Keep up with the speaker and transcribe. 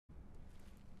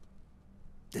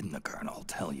Didn't the Colonel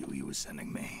tell you he was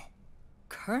sending me?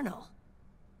 Colonel?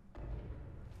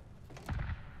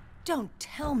 Don't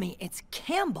tell me it's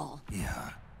Campbell. Yeah.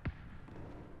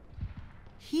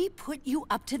 He put you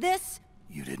up to this?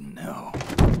 You didn't know.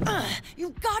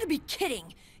 You've gotta be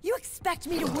kidding! You expect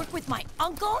me to work with my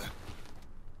uncle?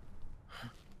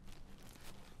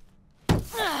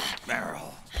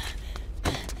 Meryl.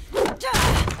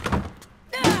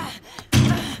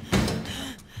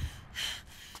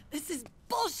 This is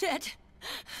bullshit!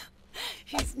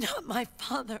 He's not my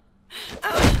father.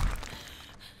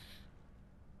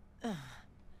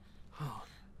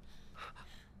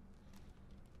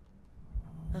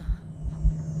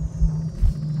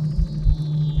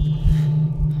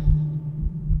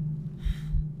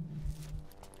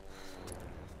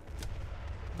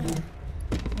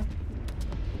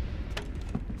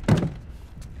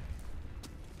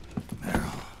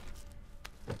 Meryl.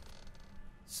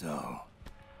 So,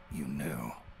 you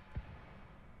knew.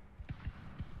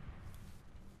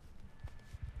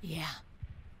 Yeah.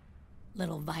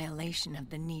 Little violation of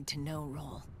the need-to-know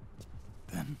rule.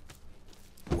 Then,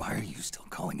 why are you still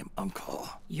calling him Uncle?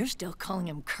 You're still calling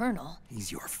him Colonel.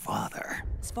 He's your father.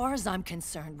 As far as I'm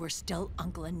concerned, we're still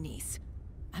uncle and niece.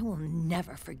 I will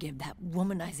never forgive that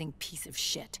womanizing piece of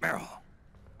shit. Meryl.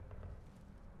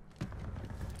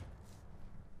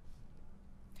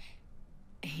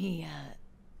 He,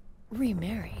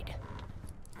 remarried.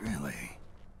 Really?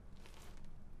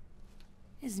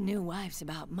 His new wife's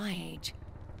about my age.